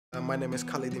My name is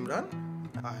Khalid Imran.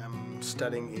 I am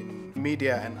studying in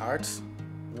Media and Arts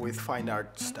with Fine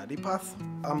Art study path.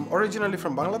 I'm originally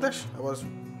from Bangladesh. I was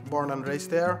born and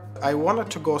raised there. I wanted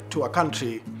to go to a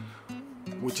country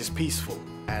which is peaceful,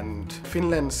 and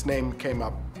Finland's name came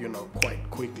up, quite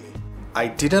quickly. I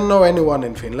didn't know anyone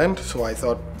in Finland, so I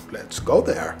thought, let's go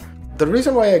there. The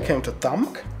reason why I came to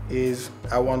TAMK is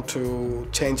I want to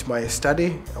change my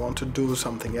study. I want to do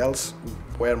something else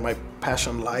where my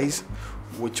passion lies,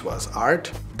 which was art.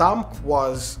 TAMK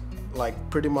was like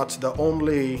pretty much the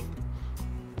only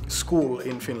school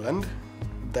in Finland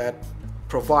that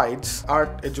provides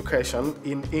art education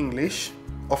in English.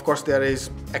 Of course, there is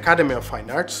Academy of Fine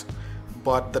Arts,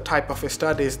 but the type of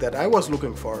studies that I was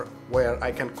looking for, where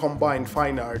I can combine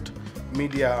fine art,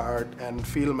 media art, and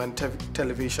film and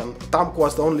television, TAMK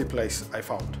was the only place I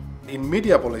found. In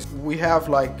Mediapolis, we have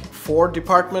like 4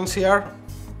 departments here.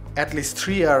 At least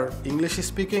 3 are English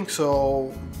speaking,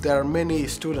 so there are many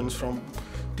students from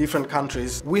different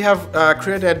countries. We have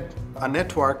created a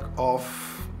network of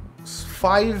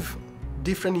 5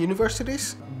 different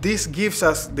universities. This gives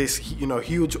us this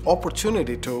huge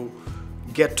opportunity to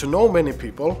get to know many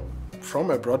people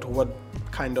from abroad who are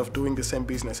kind of doing the same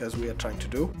business as we are trying to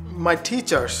do. My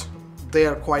teachers, they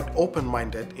are quite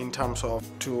open-minded in terms of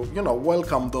to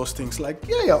welcome those things like,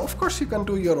 yeah, of course you can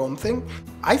do your own thing.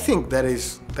 I think that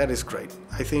is great.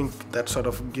 I think that sort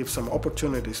of gives some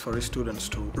opportunities for students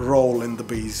to roll in the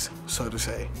bees, so to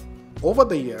say. Over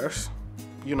the years,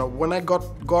 when I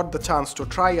got the chance to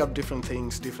try out different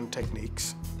things, different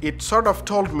techniques, it sort of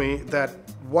told me that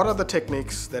what are the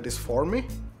techniques that is for me,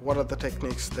 what are the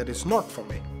techniques that is not for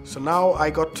me. So now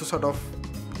I got to sort of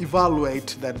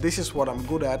evaluate that this is what I'm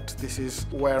good at, this is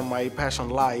where my passion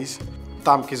lies.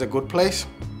 TAMK is a good place.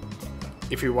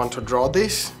 If you want to draw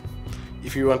this,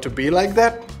 if you want to be like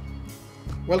that,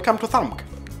 welcome to TAMK.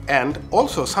 And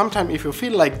also, sometimes if you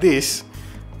feel like this,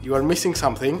 you are missing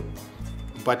something,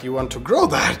 but you want to grow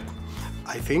that,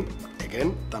 I think,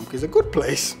 again, TAMK is a good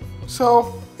place.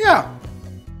 So, yeah.